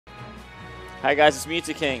Hi guys, it's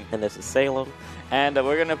Mew2King. And this is Salem. And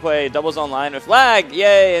we're going to play doubles online with lag,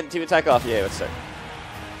 yay, and team attack off, yay, let's start.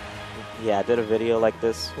 Yeah, I did a video like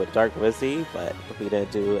this with Dark Wizzy, but we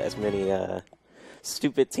didn't do as many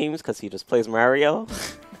stupid teams because he just plays Mario.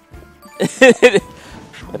 I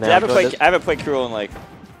haven't played Cruel in like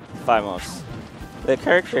 5 months. The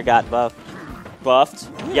character got buffed. Buffed?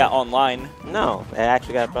 Yeah, online. No, it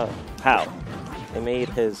actually got buffed. How? They made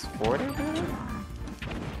his forward better?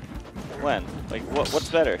 When? Like,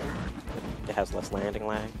 what's better? It has less landing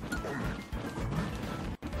lag.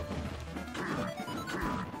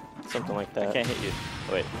 Something like that. I can't hit you.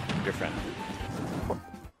 Oh, wait, your friend.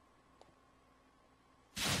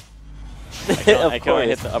 I can only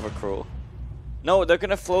hit the upper Cruel. No, they're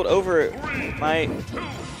gonna float over my...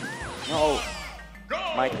 No.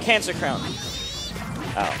 My cancer crown.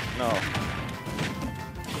 Ow, no.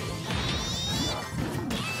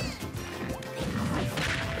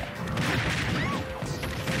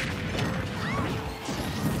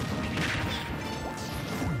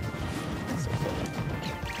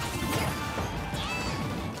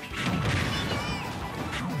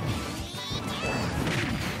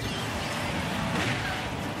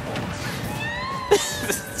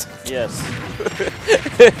 Yes.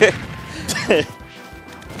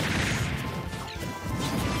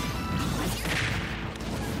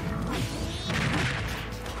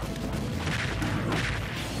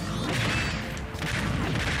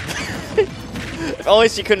 If only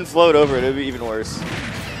she couldn't float over it, it would be even worse.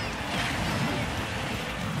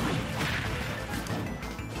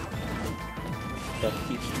 That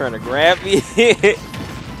keeps trying to grab me.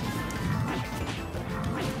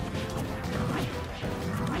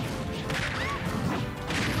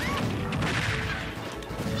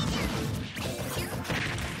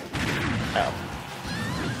 Ow.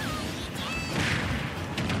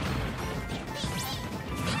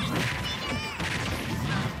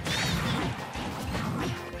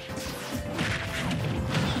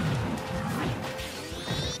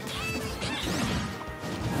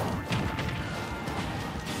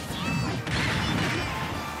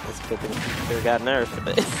 This kid they got nerfed.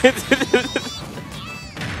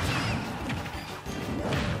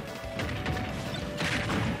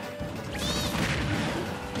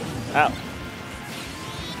 Ow.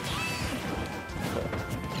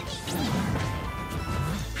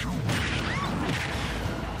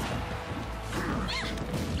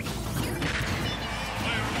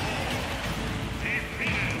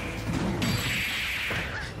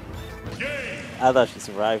 I thought she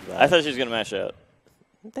survived that. I thought she was gonna mash out.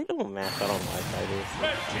 They don't mash out on my fighters.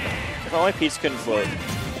 If only Peach couldn't float.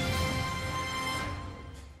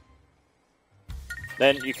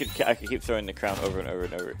 Then I could keep throwing the crown over and over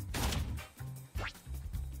and over.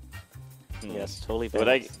 Yes, totally. Would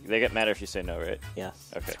they get mad if you say no, right?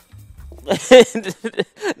 Yes. Okay.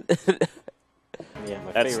 Yeah,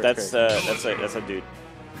 my That's favorite a dude.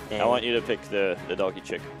 Dang. I want you to pick the doggy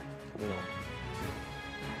chick. No.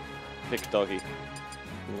 Pick doggy.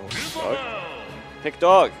 No. Dog. Pick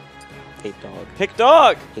dog. Hate dog. Pick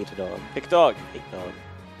dog. Hate a dog. Pick dog. Hate dog.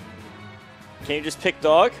 Can you just pick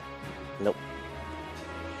dog? Nope.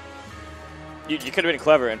 You could have been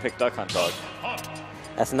clever and picked duck hunt dog.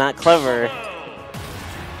 That's not clever.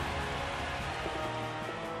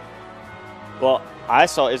 Well, I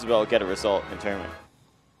saw Isabel get a result in tournament.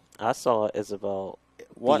 I saw Isabel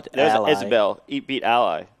There's ally. Isabel beat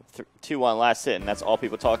ally 2-1 last hit, and that's all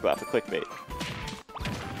people talk about for clickbait.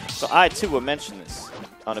 So I too will mention this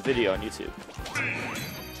on a video on YouTube. 3,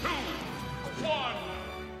 2, 1,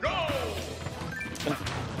 go!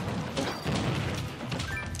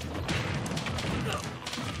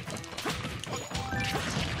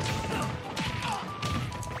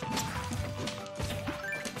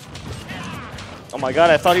 Oh my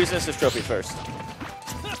god, I thought he was Insta Trophy first.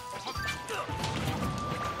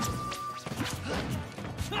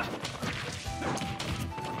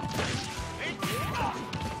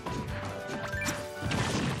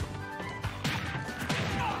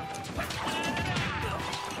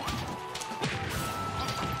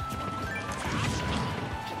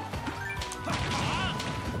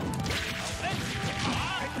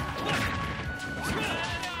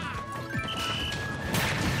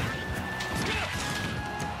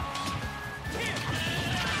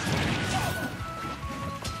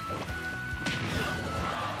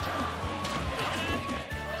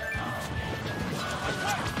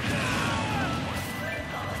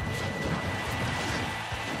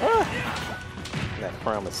 That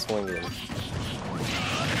crown is swinging.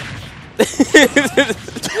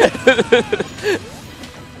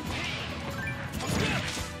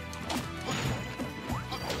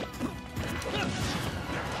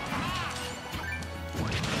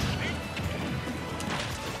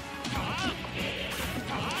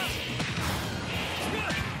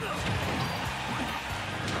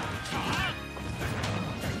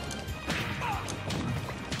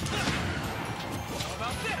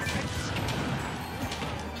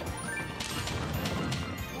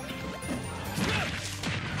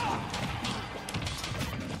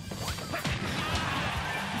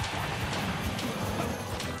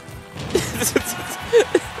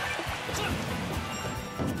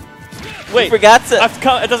 Wait, forgot to.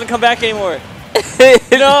 it doesn't come back anymore.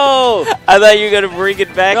 No! I thought you were gonna bring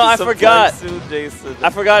it back. No, I sometime forgot. soon, Jason. I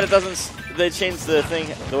forgot it doesn't. They changed the thing,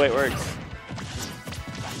 the way it works.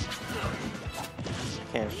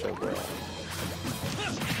 Can't show that.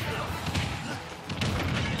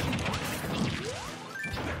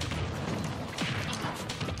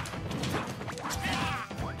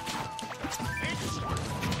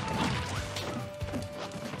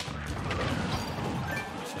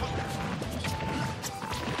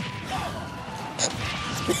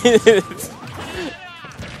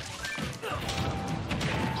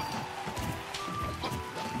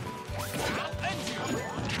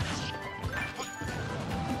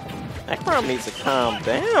 That crowd needs to calm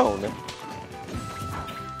down. The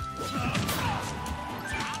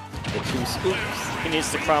 2 scoops. He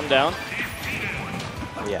needs to calm down.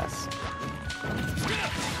 Yes.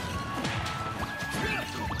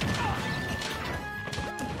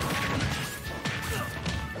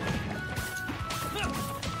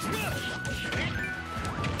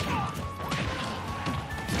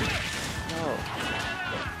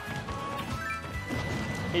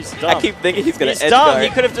 He's dumb. I keep thinking he's gonna He's edge dumb. guard. He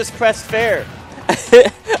could have just pressed fair.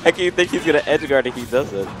 I keep thinking he's gonna edge guard and he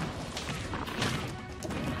doesn't.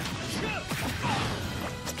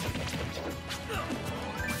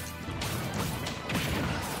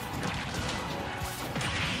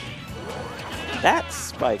 That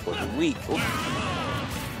spike was weak. Ooh.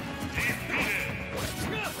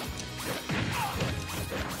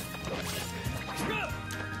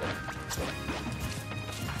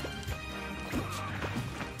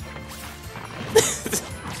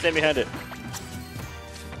 Stand behind it.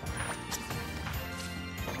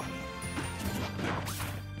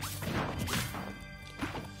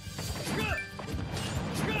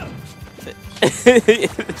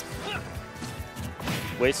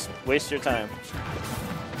 Waste your time.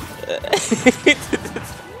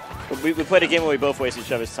 We played a game where we both waste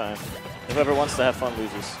each other's time. Whoever wants to have fun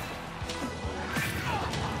loses.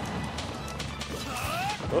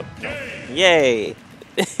 Oh. Yay!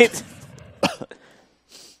 Red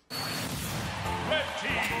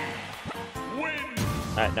team wins.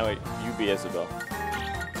 Alright, now you be Isabel.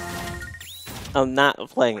 I'm not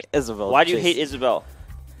playing Isabel. Why do you Jason. hate Isabel?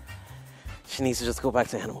 She needs to just go back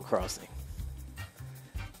to Animal Crossing.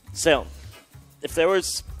 Salem, if there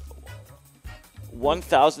was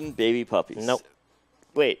 1,000 baby puppies. Nope.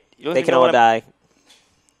 Wait, you don't They even can know all what I'm- die.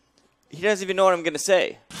 He doesn't even know what I'm going to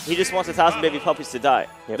say. He just wants 1,000 baby puppies to die.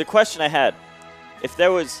 Yep. The question I had, if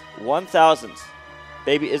there was 1,000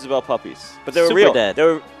 baby Isabel puppies, but they were Super real. dead.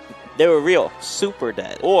 They were real. Super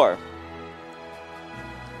dead. Or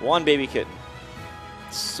one baby kitten.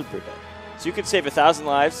 Super dead. So you could save 1,000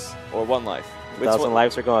 lives or 1 life. Which 1,000 one-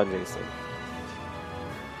 lives are gone, Jason.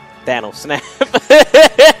 Thanos snap.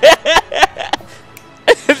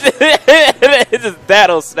 It's just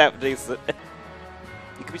Thanos snap, Jason.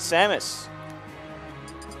 You could be Samus.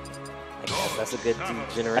 I guess that's a good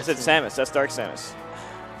degenerate. I said Samus. That's Dark Samus.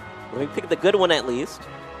 Let me pick the good one at least.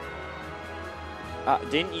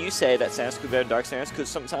 Didn't you say that Samus could be better than Dark Samus? Because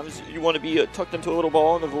sometimes you want to be tucked into a little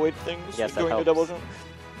ball and avoid things Yes, that during the helps. double jump.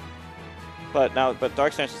 But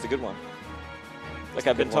Dark Samus is the good one. Like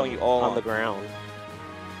I've been Good telling one you all on along. the ground.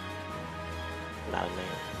 Not in there.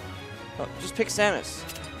 Oh, just pick Samus.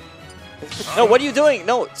 No, what are you doing?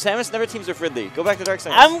 No, Samus never teams with Ridley. Go back to Dark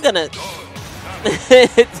Samus. I'm gonna.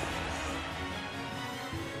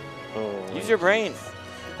 Oh, Use your brain.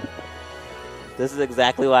 This is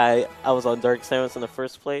exactly why I was on Dark Samus in the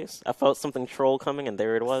first place. I felt something troll coming, and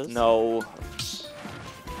there it was. No.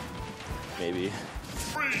 Maybe.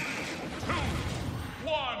 3, 2,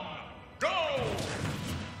 1, go!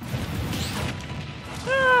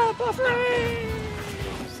 Ah, buffering!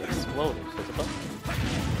 It's exploding. There's a button.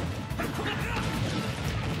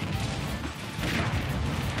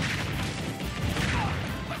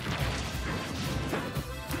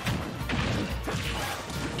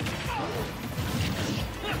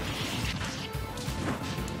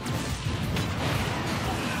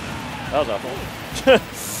 That was awful.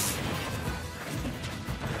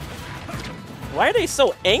 Why are they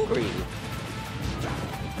so angry?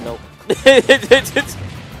 Nope.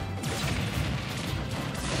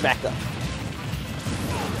 Back up.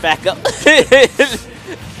 Back up.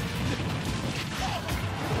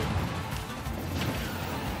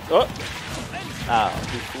 Oh, Oh,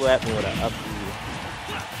 he flew at me with an up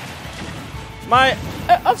My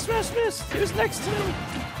up smash missed. He was next to me.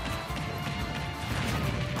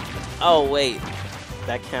 Oh wait,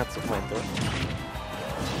 that canceled my throw.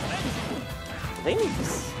 They need to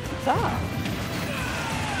stop.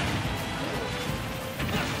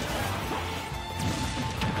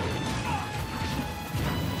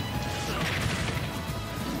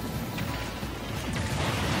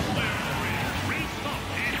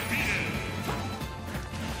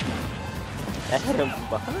 I hit him from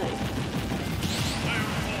behind.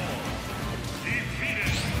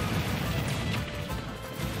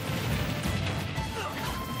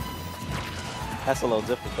 That's a little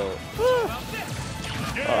difficult.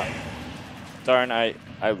 Oh. Darn, I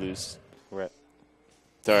lose. Rip.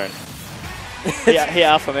 Darn. he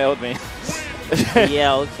alpha mailed me.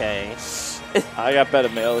 Yeah, okay. I got better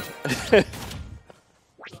mailed.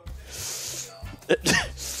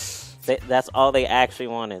 That's all they actually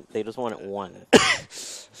wanted. They just wanted one.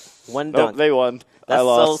 One Nope, dunk. they won. That's I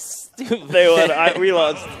lost. so stupid. They won. We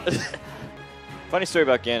lost. Funny story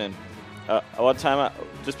about Ganon. One time,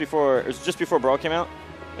 it was just before Brawl came out.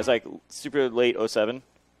 It was like super late 07.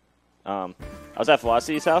 I was at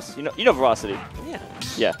Velocity's house. You know Velocity. Yeah.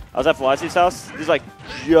 Yeah. I was at Velocity's house. This is like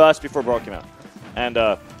just before Brawl came out, and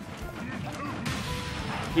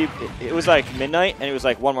it was like midnight, and it was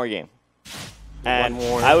like one more game. And One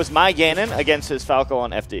more. I was my Ganon against his Falco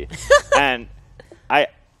on FD, and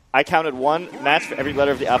I counted one match for every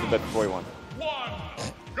letter of the alphabet before he won.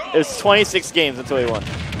 It was 26 games until he won.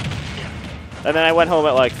 And then I went home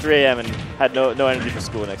at like 3 a.m. and had no energy for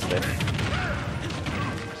school the next day.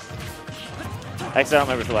 Actually, I don't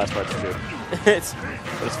remember if the last part's true. But it's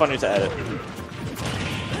funny to edit.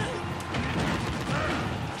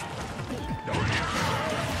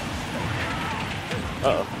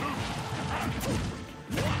 Uh-oh.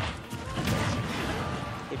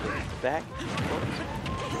 Back.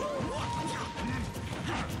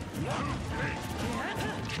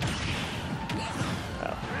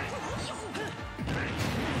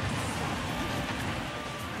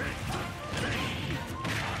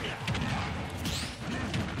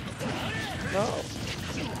 No.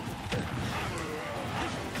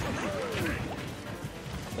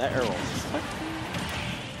 That arrow.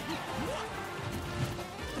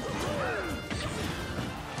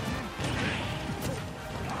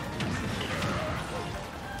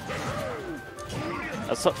 I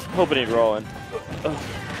was hoping he'd roll in. I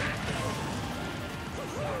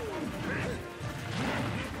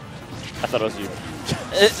thought it was you.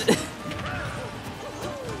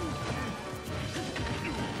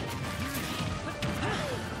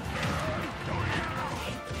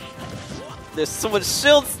 There's so much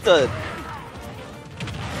shield stud.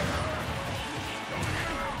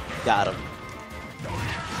 Got him.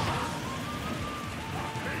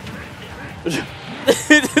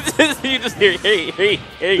 You just hear, hey.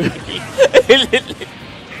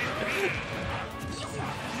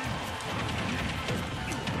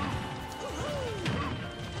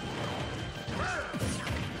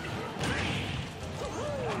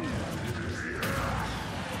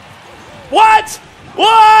 What?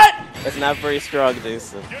 What? That's not very strong,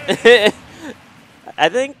 Jason. I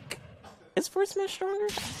think is first match stronger?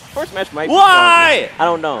 First match might be Why? stronger. I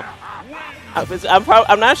don't know.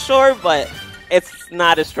 I'm not sure, but it's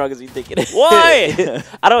not as strong as you think it is. Why?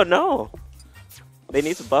 I don't know. They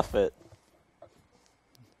need to buff it.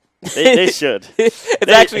 They should. It's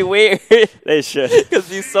actually weird. They should.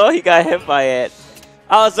 Because you saw he got hit by it.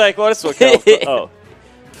 I was like, what is what kills? Oh.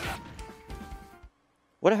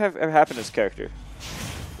 What ever happened to his character?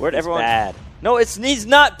 Where'd He's everyone? bad. No, he's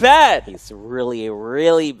not bad. He's really,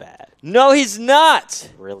 really bad. No, he's not.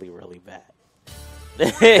 Really, really bad.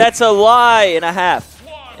 That's a lie and a half.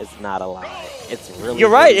 It's not a lie. It's really. You're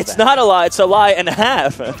right. Really It's bad. not a lie. It's a lie and a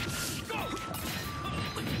half.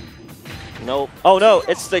 Nope. Oh no,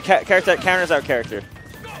 it's the character that counters our character.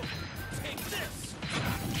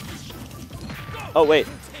 Oh wait,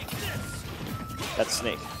 that's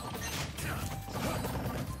Snake.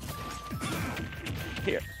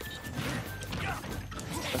 Here.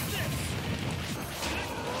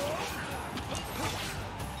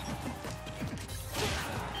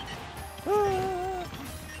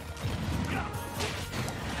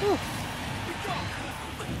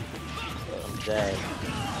 I'm dead.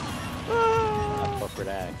 Upward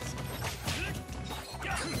axe.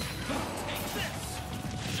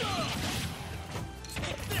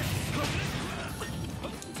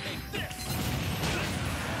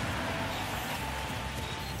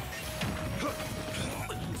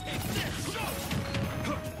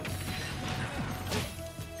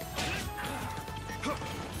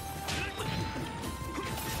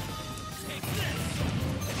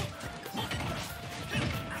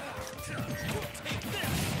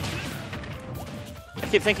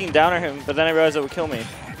 keep thinking downer him, but then I realized it would kill me.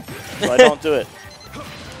 So I don't do it.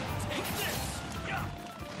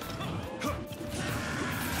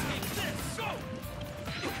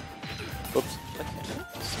 Oops.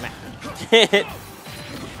 Smack.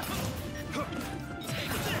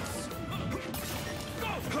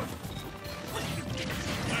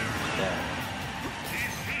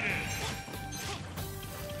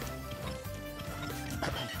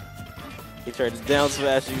 He tried to down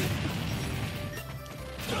smash you.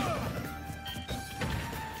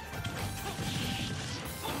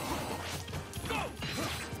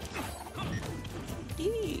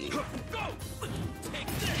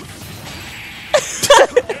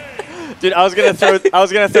 Dude, I was gonna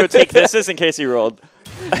throw take this in case he rolled.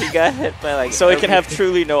 He got hit by like. So he can have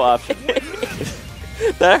truly no option.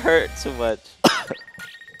 That hurt too much.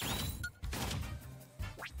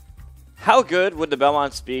 How good would the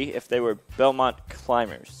Belmonts be if they were Belmont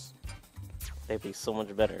climbers? They'd be so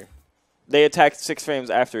much better. They attack 6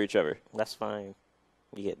 frames after each other. That's fine.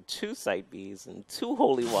 You get 2 side Bs and 2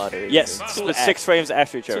 holy waters. Yes, and 2 but 6 frames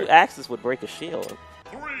after each 2 other. axes would break a shield.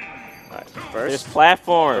 Alright, There's first,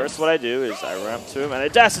 platforms. what I do is I run up to him and I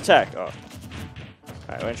dash attack. Oh. Alright,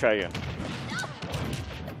 we're gonna try again.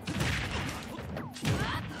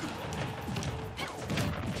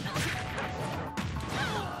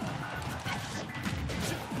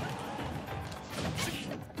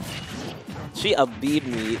 She beat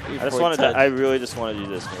me. I really just want to do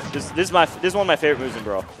this move. This is one of my favorite moves in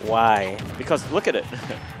Brawl. Why? Because look at it.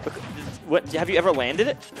 What have you ever landed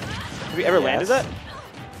it? Have you ever landed that?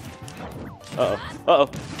 Uh-oh. Uh-oh.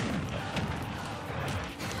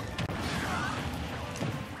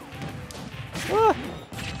 Ah.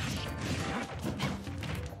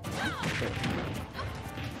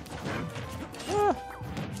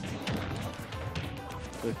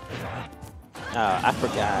 Oh, I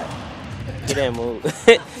forgot. He didn't move.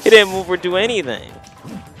 He didn't move or do anything.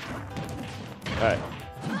 Alright.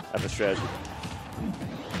 I have a strategy.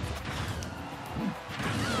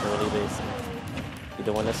 What are you racing? You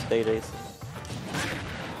doing this today, Jason?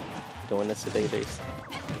 Doing this today, Jason?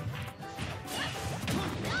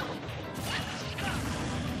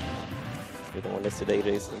 You doing this today,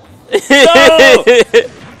 Jason? No!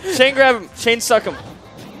 Chain grab him. Chain suck him.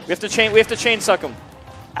 We have to chain suck him.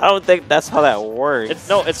 I don't think that's how that works.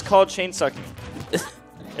 It's called chain sucking.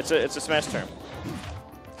 it's a smash term.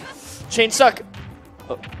 Chain suck.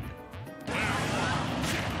 Oh.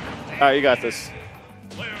 Alright, you got this.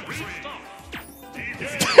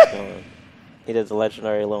 He did the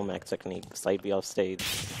legendary low mac technique. Side B off stage.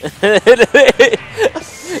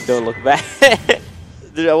 Don't look back.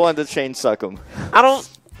 Dude, I wanted to chain suck him. I don't.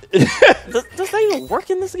 Does that even work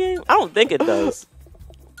in this game? I don't think it does.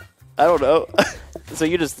 I don't know. So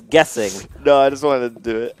you're just guessing. No, I just wanted to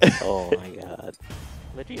do it. Oh my god.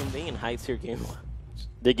 What do you mean high tier game watch?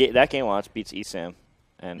 That game watch beats ESAM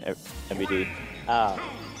and MBD. Ah.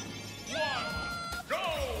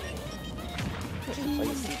 Well,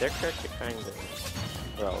 you see, their character kind of.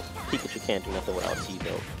 Well, Pikachu can't do nothing without T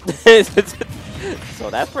though. So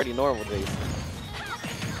that's pretty normal, Jason.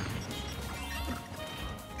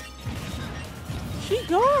 She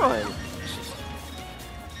gone.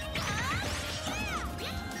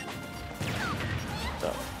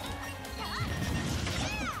 So.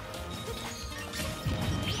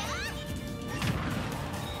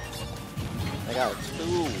 I got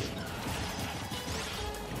 2.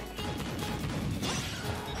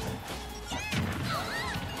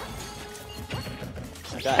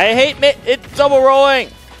 I hate it double rolling.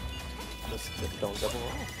 Just don't double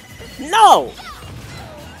roll. No!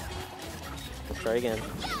 Let's try again.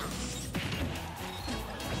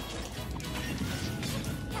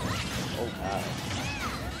 Oh god.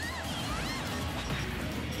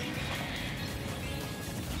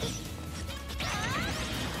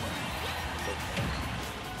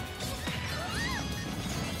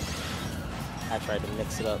 I tried to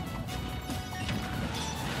mix it up.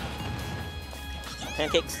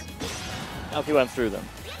 Pancakes. Oh, he went through them.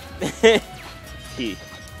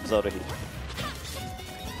 Zelda he.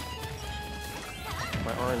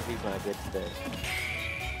 My RNG's not good today.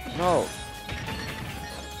 No.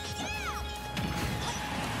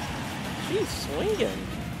 She's swinging.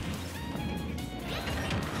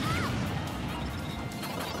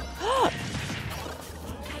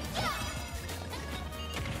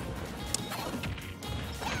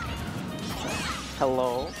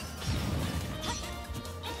 Hello?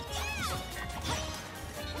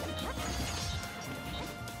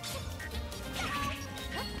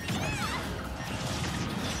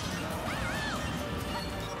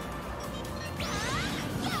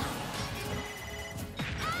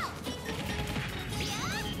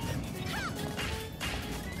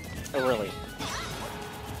 Oh, really?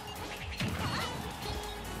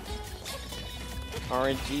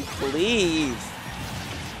 RNG, please.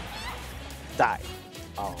 Die.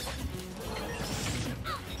 Oh.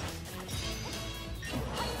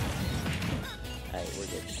 Alright, we're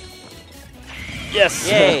good. Yes!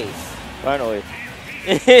 Yay! Finally.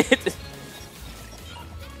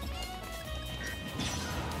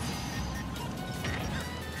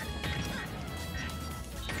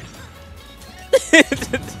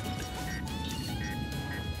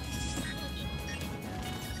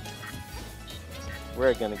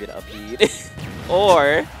 We're gonna get upbeat.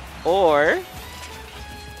 or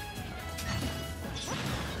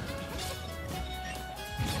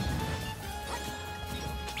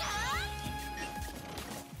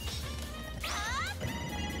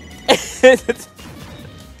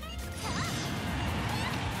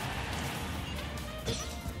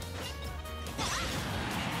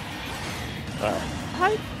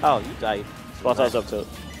Hi. Oh, you died. Spot I was up to it.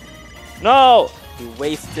 No! You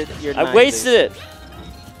wasted your I wasted it!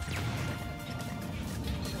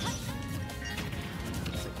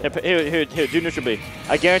 Here, do neutral B.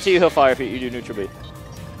 I guarantee you he'll fire if you do neutral B.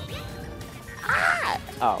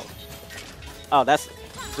 Oh. Oh, that's...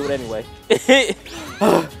 Do it anyway.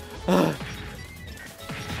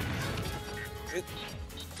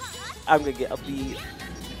 I'm gonna get a B.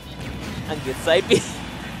 I'm gonna get side B.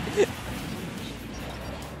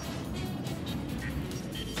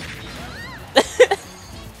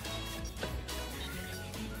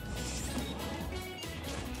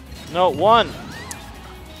 No, 1!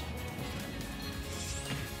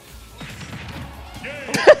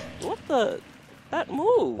 What the? That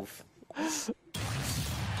move. That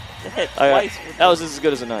hit That twice. was as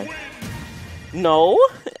good as a 9. No.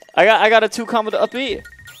 I got a 2 combo to up B.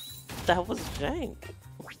 That was jank.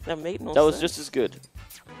 That made no sense. That was just as good.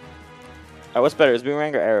 Alright, what's better? Is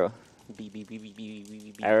boomerang or arrow? B.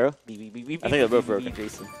 Arrow? B. I think they're both broken.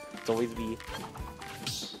 Jason. It's always B.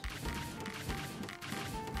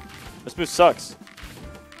 This move sucks.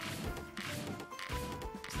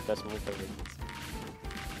 It's the best move ever.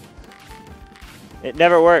 It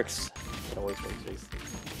never works. It always works, Jason.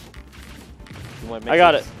 You want I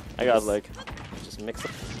got it. I got it, like. Just mix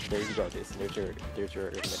up. There you go, Jason. There's your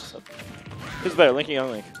mix up. Who's better, Linky or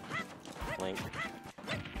Link? Link.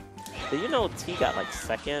 Did you know T got like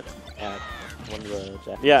second at one of the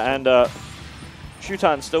Japanese? Yeah, and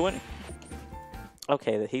Shutan's still winning.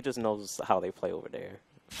 Okay, he just knows how they play over there.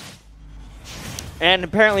 And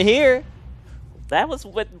apparently here. That was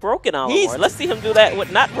with broken Alamore. Let's see him do that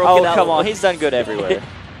with not broken Alamore. Oh, come on. He's done good everywhere.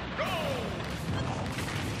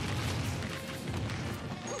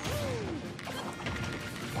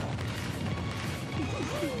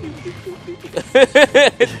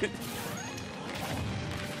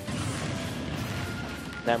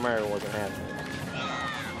 That Mario wasn't happening.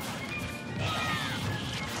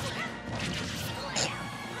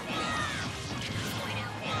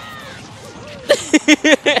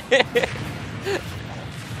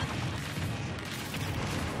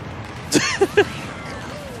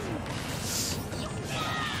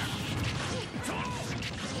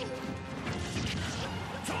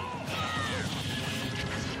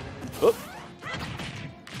 Oop.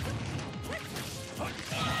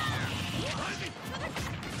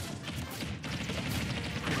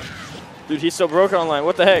 Dude, he's so broken online.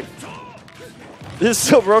 What the heck? This is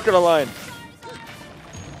so broken online.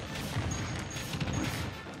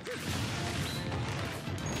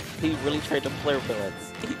 He really tried to flare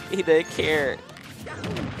bullets. He didn't care.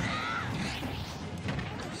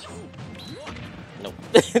 Nope.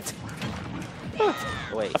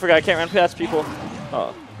 Wait. I forgot I can't run past people.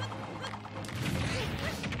 Oh.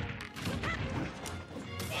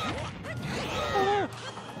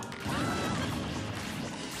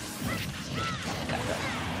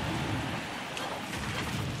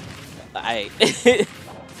 Ow.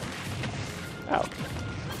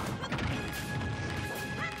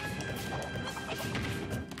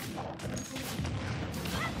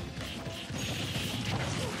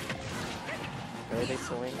 Where are they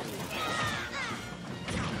swinging?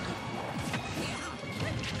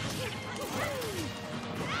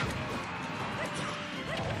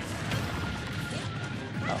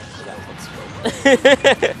 Oh, we got one swing.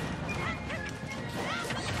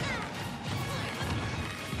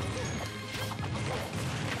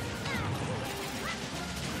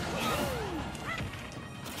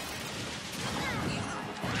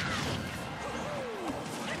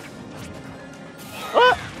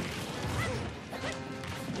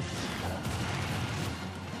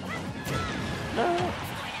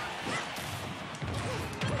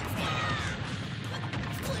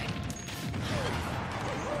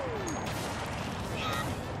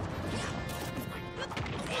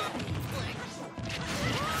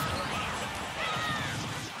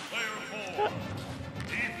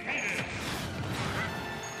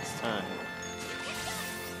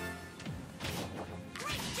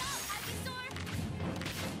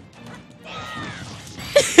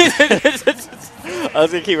 I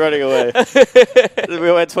was gonna keep running away. We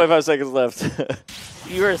had 25 seconds left.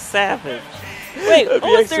 You're a savage. Wait, what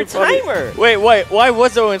was their timer? Wait, why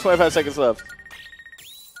was there only 25 seconds left?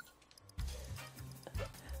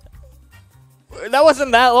 That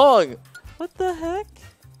wasn't that long. What the heck?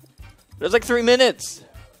 It was like 3 minutes.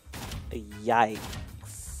 Yikes.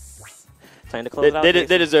 Time to close it out.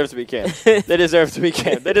 They deserve to be canned. They deserve to be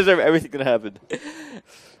canned. They deserve everything that happened.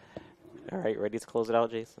 All right, ready to close it out,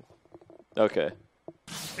 Jason? Okay.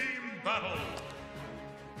 Team battle.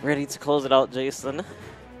 Ready to close it out, Jason?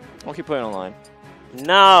 I'll keep playing online.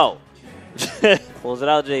 No! Close it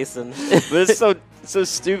out, Jason. But it's so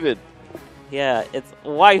stupid. Yeah, it's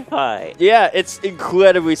Wi-Fi. Yeah, it's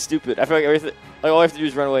incredibly stupid. I feel like everything, like all I have to do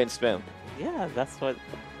is run away and spam. Yeah, that's what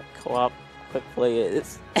co-op quick play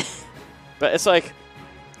is. But it's like,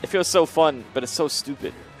 it feels so fun, but it's so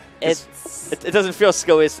stupid. It doesn't feel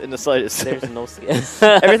skill-based in the slightest. there's no skill.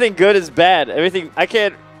 Everything good is bad. Everything I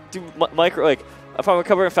can't do micro like if I'm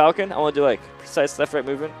covering Falcon, I want to do like precise left right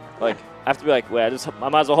movement. Like I have to be like, wait, I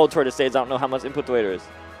might as well hold toward the stage. I don't know how much input delay there is.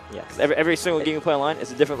 Yeah, Every single game you play online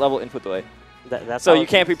is a different level input delay. That's so how you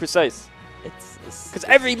can't be precise. Because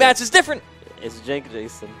Every match is different. It's jank,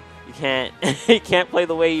 Jason. You can't you can't play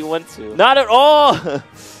the way you want to. Not at all.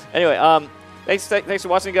 Anyway, thanks for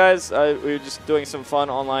watching, guys. We were just doing some fun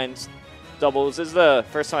online doubles. This is the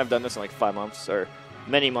first time I've done this in like 5 months or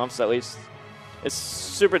many months at least. It's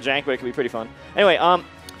super jank, but it can be pretty fun. Anyway,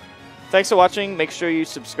 thanks for watching. Make sure you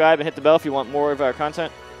subscribe and hit the bell if you want more of our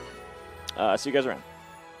content. See you guys around.